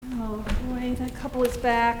that couple is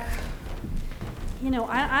back. You know,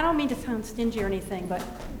 I don't mean to sound stingy or anything, but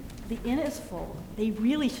the inn is full. They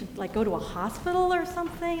really should, like, go to a hospital or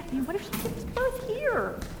something. I mean, what if she gives birth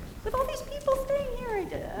here? With all these people staying here?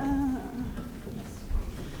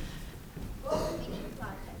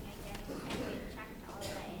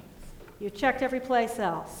 You checked every place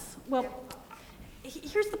else. Well,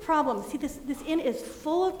 here's the problem. See, this inn is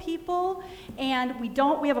full of people, and we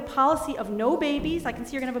have a policy of no babies. I can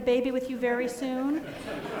see you're going to have a baby with you very soon.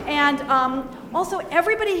 And also,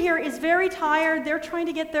 everybody here is very tired. They're trying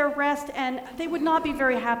to get their rest, and they would not be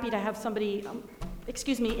very happy to have somebody,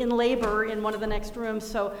 in labor in one of the next rooms.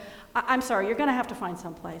 So I'm sorry, you're going to have to find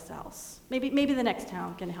someplace else. Maybe the next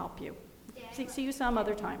town can help you. See you some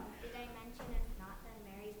other time. Did I mention if not, then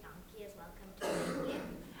Mary's donkey is welcome to the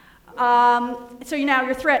inn? So now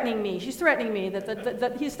you're threatening me. She's threatening me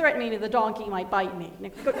that he's threatening me that the donkey might bite me.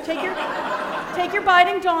 Take your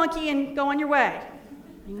biting donkey and go on your way.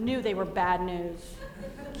 I knew they were bad news.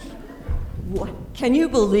 What? Can you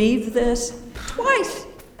believe this? Twice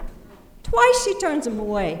she turns him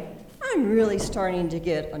away. I'm really starting to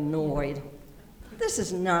get annoyed. This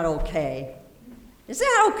is not okay. Is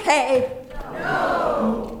that okay?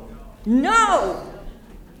 No! No!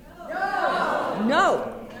 No!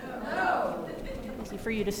 No! No! Easy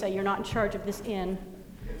for you to say you're not in charge of this inn.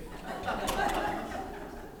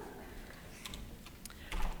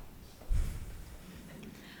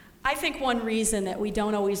 I think one reason that we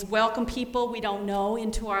don't always welcome people we don't know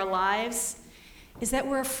into our lives is that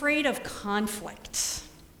we're afraid of conflict.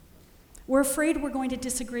 We're afraid we're going to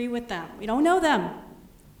disagree with them. We don't know them.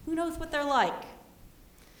 Who knows what they're like?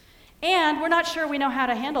 And we're not sure we know how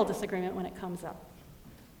to handle disagreement when it comes up.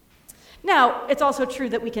 Now, it's also true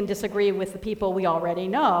that we can disagree with the people we already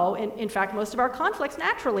know. In fact, most of our conflicts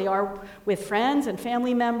naturally are with friends and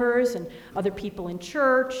family members and other people in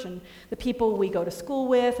church and the people we go to school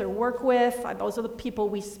with or work with. Those are the people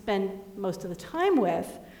we spend most of the time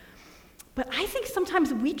with. But I think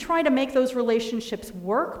sometimes we try to make those relationships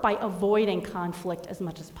work by avoiding conflict as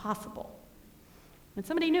much as possible. When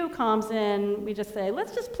somebody new comes in, we just say,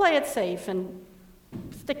 let's just play it safe and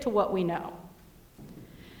stick to what we know.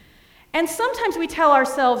 And sometimes we tell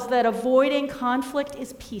ourselves that avoiding conflict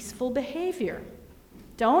is peaceful behavior.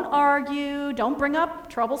 Don't argue, don't bring up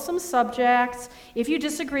troublesome subjects. If you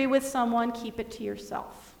disagree with someone, keep it to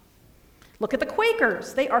yourself. Look at the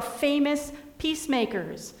Quakers. They are famous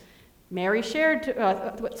peacemakers. Mary shared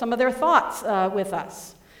some of their thoughts with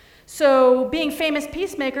us. So being famous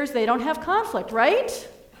peacemakers, they don't have conflict, right?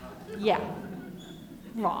 Yeah.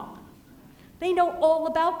 Wrong. They know all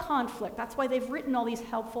about conflict. That's why they've written all these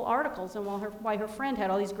helpful articles and why her friend had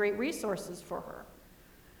all these great resources for her.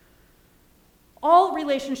 All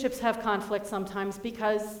relationships have conflict sometimes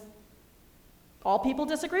because all people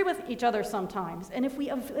disagree with each other sometimes. And if we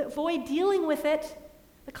avoid dealing with it,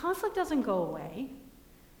 the conflict doesn't go away.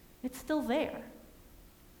 It's still there.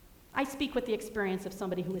 I speak with the experience of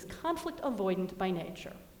somebody who is conflict avoidant by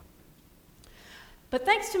nature. But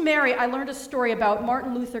thanks to Mary, I learned a story about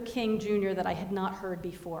Martin Luther King Jr. that I had not heard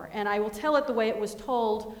before, and I will tell it the way it was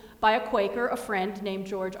told by a Quaker, a friend named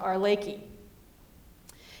George R. Lakey.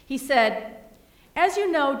 He said, "As you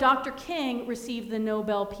know, Dr. King received the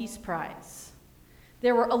Nobel Peace Prize.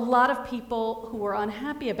 There were a lot of people who were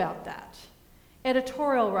unhappy about that,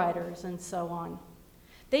 editorial writers and so on.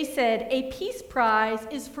 They said, a peace prize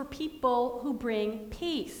is for people who bring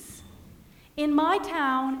peace. In my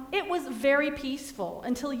town, it was very peaceful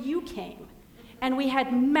until you came, and we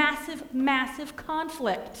had massive, massive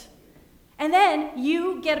conflict. And then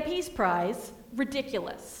you get a peace prize,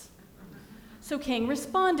 ridiculous." So King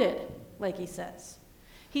responded, Lakey says.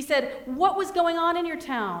 He said, "What was going on in your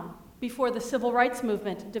town before the civil rights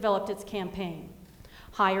movement developed its campaign?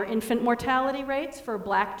 Higher infant mortality rates for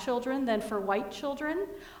black children than for white children,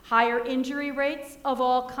 higher injury rates of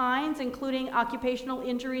all kinds, including occupational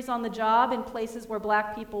injuries on the job in places where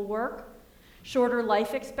black people work, shorter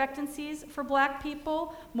life expectancies for black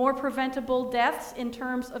people, more preventable deaths in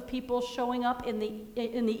terms of people showing up in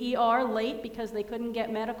the ER late because they couldn't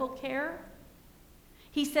get medical care."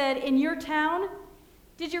 He said, "In your town,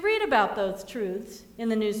 did you read about those truths in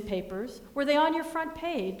the newspapers? Were they on your front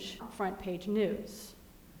page news?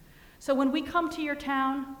 So when we come to your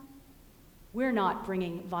town, we're not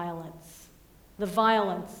bringing violence. The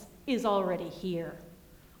violence is already here,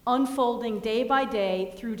 unfolding day by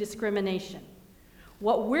day through discrimination.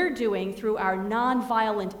 What we're doing through our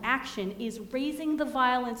nonviolent action is raising the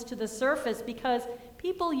violence to the surface because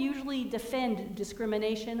people usually defend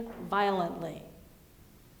discrimination violently.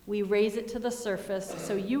 We raise it to the surface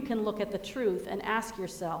so you can look at the truth and ask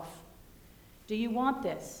yourself, do you want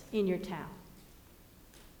this in your town?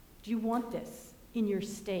 Do you want this in your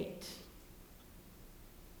state?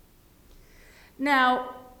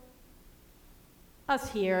 Now,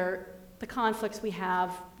 us here, the conflicts we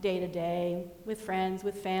have day to day with friends,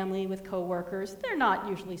 with family, with coworkers, they're not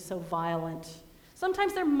usually so violent.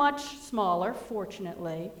 Sometimes they're much smaller,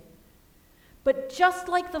 fortunately. But just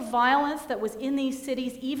like the violence that was in these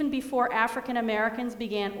cities even before African Americans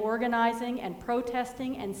began organizing and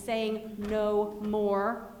protesting and saying no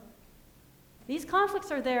more, these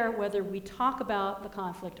conflicts are there whether we talk about the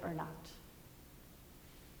conflict or not.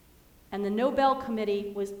 And the Nobel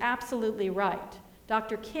Committee was absolutely right.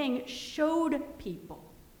 Dr. King showed people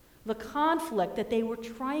the conflict that they were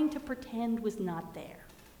trying to pretend was not there.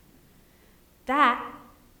 That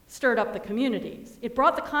stirred up the communities. It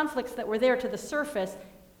brought the conflicts that were there to the surface,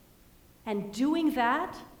 and doing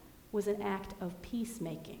that was an act of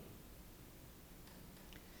peacemaking.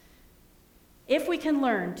 If we can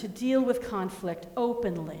learn to deal with conflict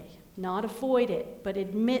openly, not avoid it, but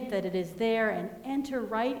admit that it is there and enter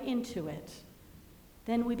right into it,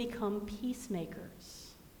 then we become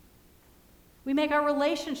peacemakers. We make our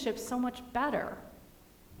relationships so much better.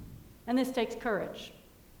 And this takes courage.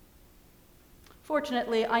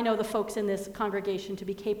 Fortunately, I know the folks in this congregation to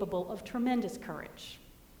be capable of tremendous courage.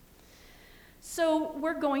 So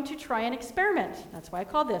we're going to try an experiment. That's why I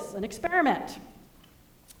call this an experiment.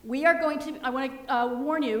 I want to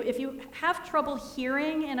warn you, if you have trouble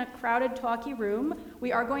hearing in a crowded, talky room,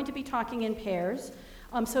 we are going to be talking in pairs.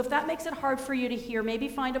 So if that makes it hard for you to hear, maybe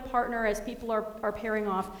find a partner as people are pairing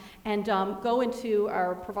off and go into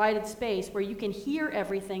our provided space where you can hear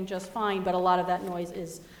everything just fine, but a lot of that noise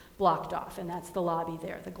is blocked off, and that's the lobby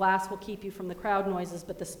there. The glass will keep you from the crowd noises,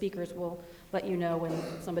 but the speakers will let you know when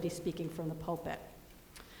somebody's speaking from the pulpit.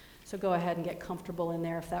 So go ahead and get comfortable in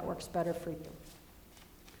there if that works better for you.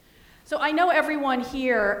 So I know everyone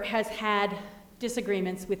here has had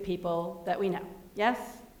disagreements with people that we know. Yes?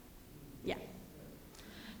 Yeah.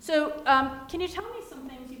 So can you tell me some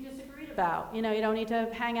things you disagreed about? You know, you don't need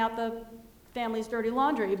to hang out the family's dirty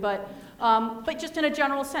laundry, but just in a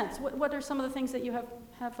general sense, what are some of the things that you have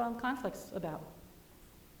conflicts about?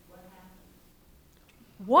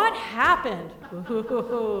 What happened?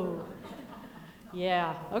 Ooh.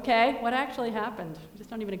 Yeah, okay. What actually happened? We just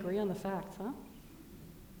don't even agree on the facts, huh?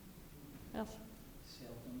 Yes.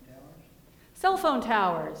 Cell phone towers. Cell phone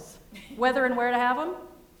towers. Whether and where to have them?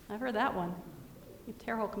 I've heard that one. You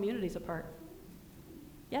tear whole communities apart.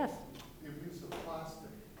 Yes. The use of plastic.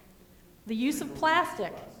 The use of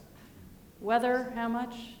plastic. Whether, how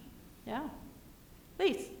much? Yeah.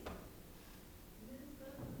 Please.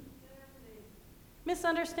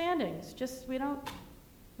 Misunderstandings. Just we don't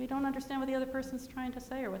understand what the other person's trying to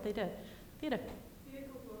say or what they did. Theta.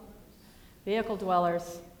 Vehicle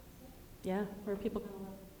dwellers. Yeah, where are people going to live?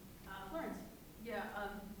 Lawrence. Yeah,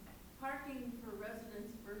 parking for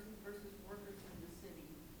residents versus workers in the city.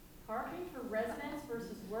 Parking for residents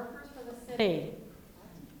versus workers for the city.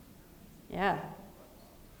 Yeah.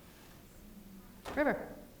 River.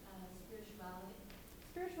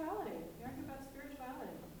 Spirituality. We argue about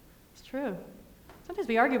spirituality. It's true. Sometimes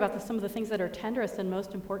we argue about some of the things that are tenderest and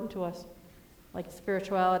most important to us, like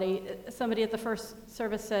spirituality. Somebody at the first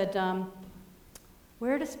service said,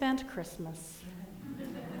 where to spend Christmas?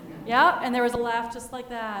 Yeah, and there was a laugh just like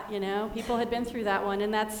that, you know. People had been through that one,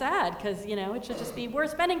 and that's sad, because, you know, it should just be, we're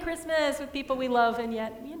spending Christmas with people we love, and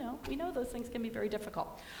yet, you know, we know those things can be very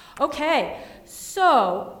difficult. Okay,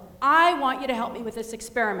 so I want you to help me with this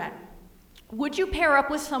experiment. Would you pair up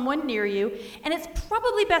with someone near you? And it's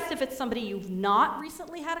probably best if it's somebody you've not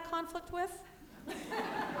recently had a conflict with.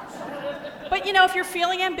 But, you know, if you're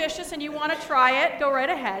feeling ambitious and you want to try it, go right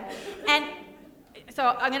ahead. And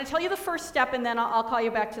so I'm going to tell you the first step, and then I'll call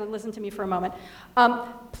you back to listen to me for a moment.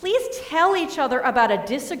 Please tell each other about a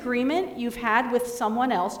disagreement you've had with someone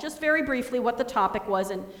else, just very briefly what the topic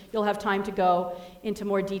was, and you'll have time to go into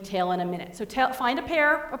more detail in a minute. So find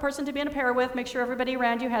a person to be in a pair with. Make sure everybody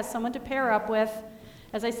around you has someone to pair up with.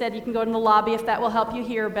 As I said, you can go to the lobby if that will help you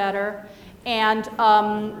hear better. And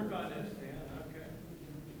tell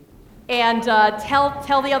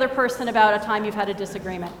the other person about a time you've had a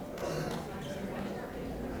disagreement.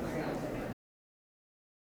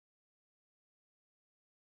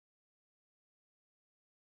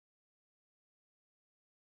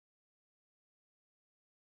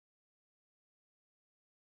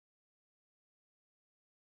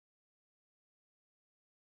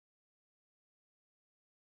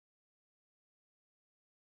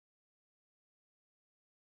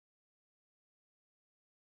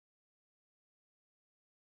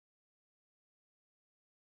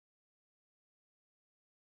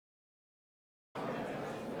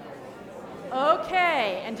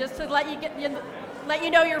 Okay, and just to let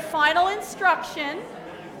you know your final instruction.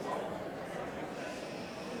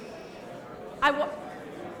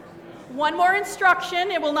 One more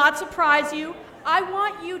instruction, it will not surprise you. I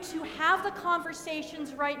want you to have the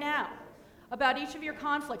conversations right now about each of your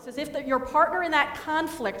conflicts, as if your partner in that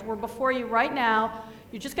conflict were before you right now.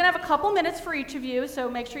 You're just going to have a couple minutes for each of you, so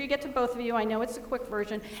make sure you get to both of you. I know it's a quick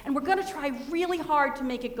version. And we're going to try really hard to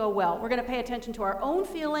make it go well. We're going to pay attention to our own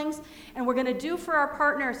feelings, and we're going to do for our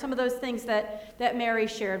partner some of those things that Mary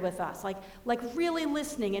shared with us, like really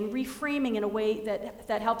listening and reframing in a way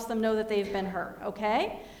that helps them know that they've been heard,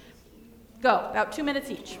 okay? Go, about 2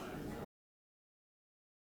 minutes each.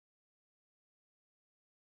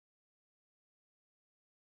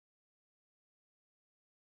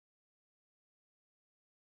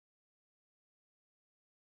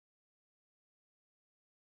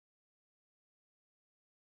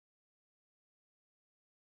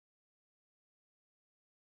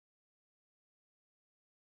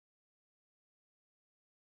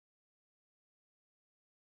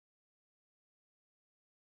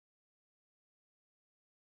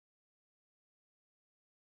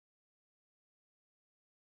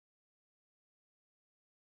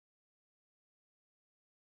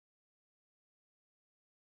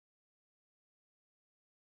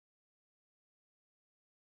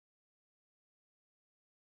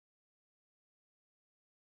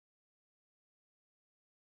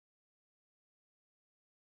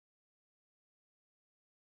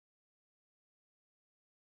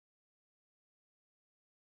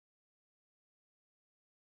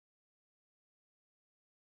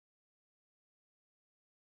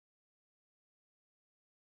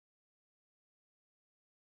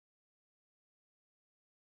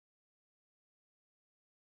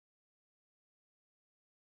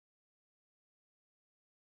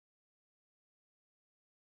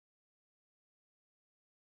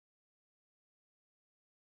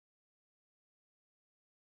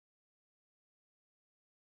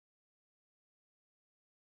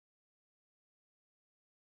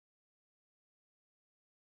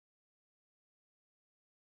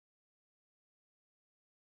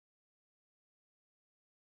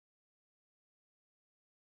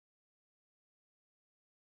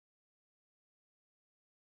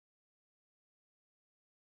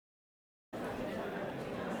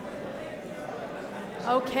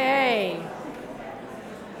 Okay.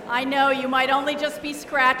 I know you might only just be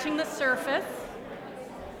scratching the surface,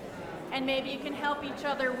 and maybe you can help each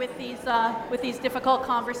other with these difficult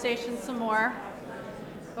conversations some more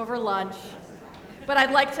over lunch. But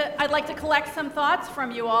I'd like to collect some thoughts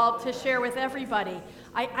from you all to share with everybody.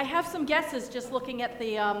 I have some guesses just looking at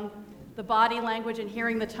the body language and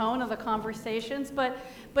hearing the tone of the conversations.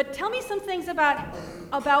 But tell me some things about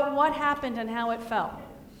what happened and how it felt.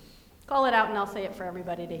 Call it out and I'll say it for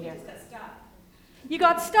everybody to hear. You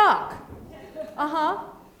got stuck. Uh-huh.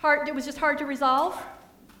 Hard. It was just hard to resolve.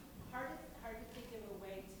 Hard to think of a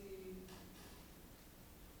way to,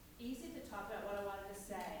 easy to talk about what I wanted to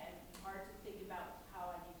say, and hard to think about how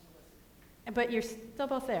I need to listen. But you're still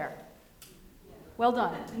both there. Well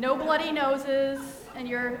done. No bloody noses, and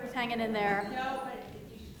you're hanging in there. No, but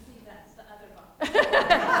you should see that's the other guy.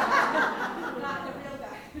 Not the real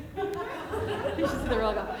guy. You should see the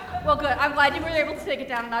real guy. Well, good. I'm glad you were able to take it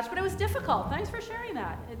down a notch, but it was difficult. Thanks for sharing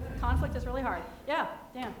that. Conflict is really hard. Yeah,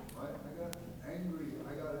 Dan. I got angry.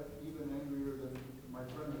 I got even angrier than my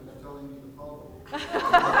friend who was telling me the problem.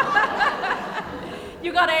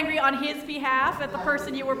 You got angry on his behalf at the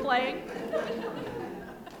person you were playing?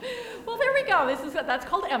 Well, there we go. That's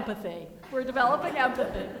called empathy. We're developing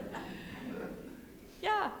empathy.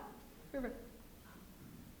 Yeah. River.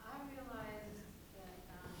 I realized that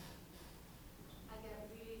I get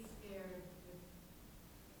really scared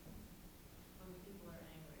when people are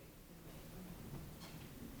angry with me.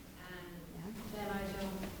 And then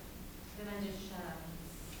I just shut up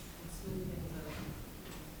and smooth things over.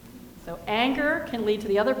 So anger can lead to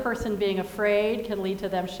the other person being afraid, can lead to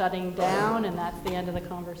them shutting down, and that's the end of the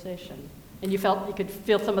conversation. And you could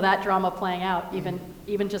feel some of that drama playing out, even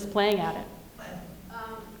just playing at it.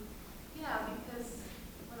 Yeah, because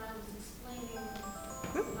when I was explaining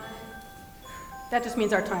That just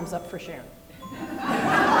means our time's up for share.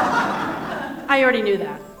 I already knew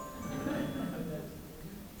that.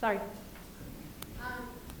 Sorry.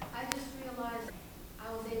 I just realized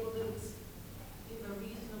I was able to give a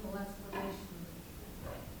reasonable explanation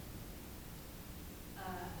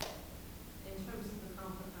in terms of the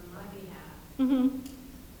conflict on my behalf Mm-hmm.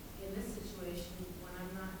 in this situation when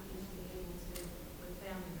I'm not usually able to with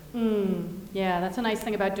family members. Yeah, that's a nice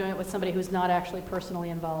thing about doing it with somebody who's not actually personally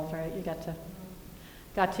involved, right? You got to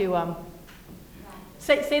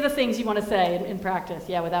Say the things you want to say in practice,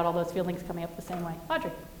 yeah, without all those feelings coming up the same way.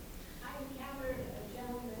 Audrey. I encountered a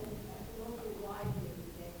gentleman at the local library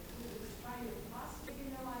that he was trying to possibly,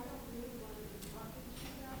 I don't really want to be talking to you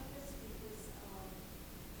about this because,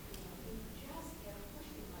 you just kept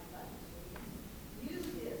pushing my buttons. Use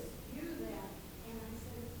this, use that. And I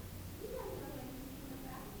said, you don't know anything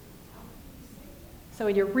about it. How can you say that? So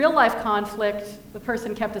in your real life conflict, the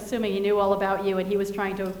person kept assuming he knew all about you and he was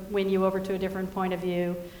trying to win you over to a different point of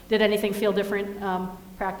view. Did anything feel different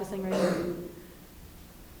practicing right here?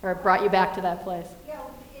 Or it brought you back to that place? Yeah,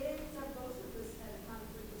 it ends up both of us had a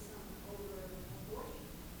conflict with someone over abortion.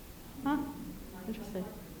 Huh? Interesting.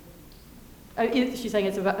 She's saying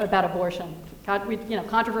it's about abortion.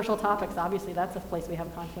 Controversial topics, obviously, that's a place we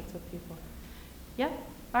have conflicts with people. Yeah,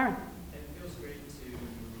 Byron. It feels great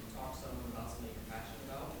to talk to someone about something you're passionate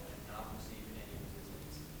about and not receive any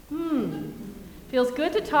resistance. Feels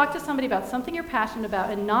good to talk to somebody about something you're passionate about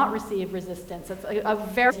and not receive resistance.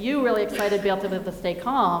 It's you really excited to be able to stay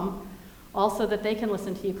calm, also that they can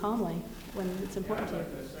listen to you calmly when it's important to you. I'd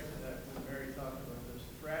like to second that when Mary talked about this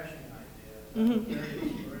thrashing idea. Very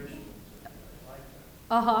inspirational.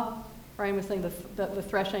 I like that. Brian was saying the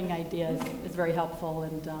threshing idea is very helpful,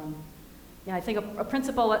 and I think a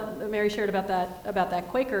principle that Mary shared about that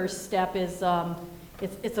Quaker step is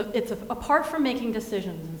it's apart from making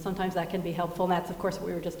decisions, and sometimes that can be helpful, and that's of course what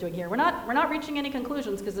we were just doing here. We're not reaching any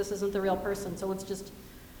conclusions because this isn't the real person, so let's just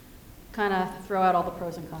kind of throw out all the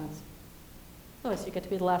pros and cons. Lois, you get to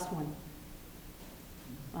be the last one.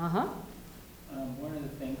 One of the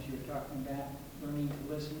things you're talking about, learning to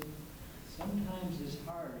listen, sometimes is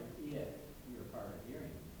hard if you're hard of hearing.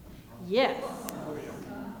 Yes.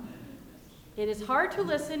 It is hard to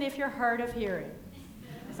listen if you're hard of hearing.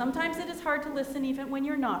 Sometimes it is hard to listen even when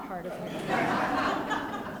you're not hard of hearing.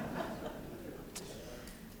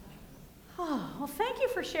 Well, thank you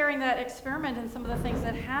for sharing that experiment and some of the things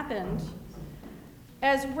that happened.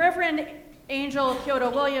 As Reverend Angel Kyoto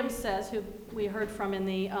Williams says, who we heard from in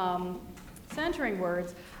the centering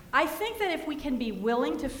words, I think that if we can be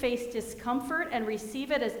willing to face discomfort and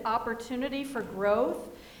receive it as opportunity for growth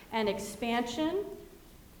and expansion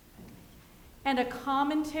and a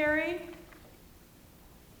commentary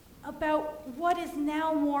about what is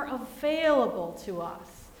now more available to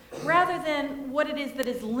us, rather than what it is that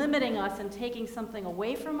is limiting us and taking something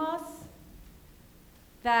away from us,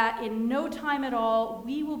 that in no time at all,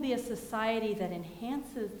 we will be a society that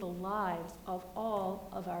enhances the lives of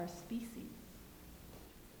all of our species.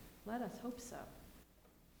 Let us hope so.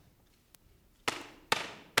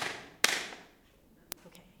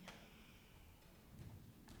 Okay.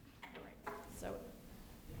 All right. So,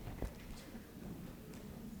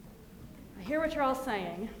 I hear what you're all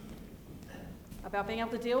saying about being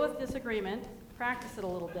able to deal with disagreement, practice it a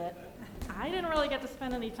little bit. I didn't really get to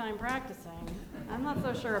spend any time practicing. I'm not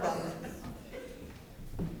so sure about this.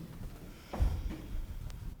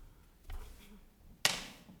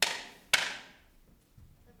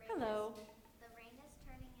 Hello. The rain is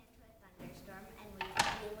turning into a thunderstorm, and we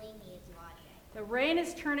really need logic. The rain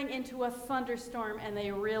is turning into a thunderstorm, and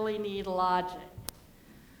they really need logic.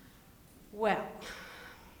 Well,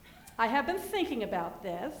 I have been thinking about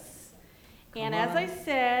this, and as I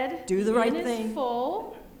said, do the right inn thing. is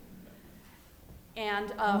full,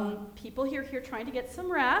 and people here trying to get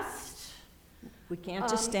some rest. We can't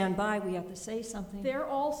just stand by. We have to say something. They're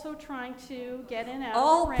also trying to get in out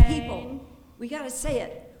All of the rain. people. We got to say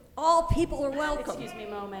it. All people are welcome. Excuse me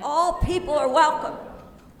a moment. All people are welcome.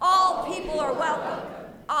 All people are welcome.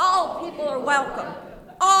 All people are welcome.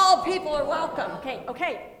 All people are welcome.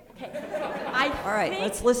 Okay. All right,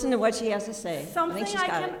 let's listen to what she has to say. Something she's I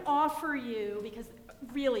got can it. offer you, because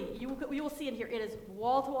really, you will see in here, it is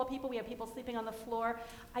wall-to-wall people. We have people sleeping on the floor.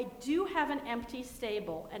 I do have an empty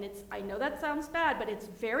stable, and I know that sounds bad, but it's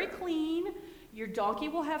very clean. Your donkey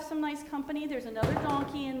will have some nice company. There's another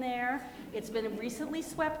donkey in there. It's been recently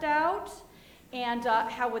swept out. And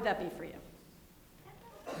how would that be for you?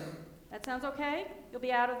 That sounds okay? You'll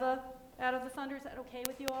be out of the thunder. Is that okay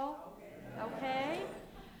with you all? Okay.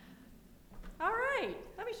 All right.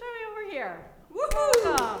 Let me show you over here.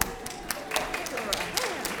 Woohoo! There you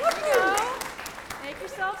go. Make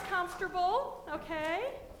yourselves comfortable.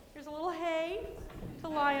 Okay. Here's a little hay to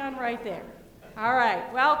lie on right there. All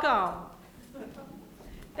right. Welcome.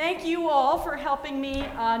 Thank you all for helping me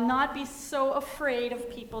not be so afraid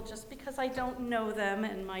of people just because I don't know them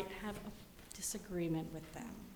and might have a disagreement with them.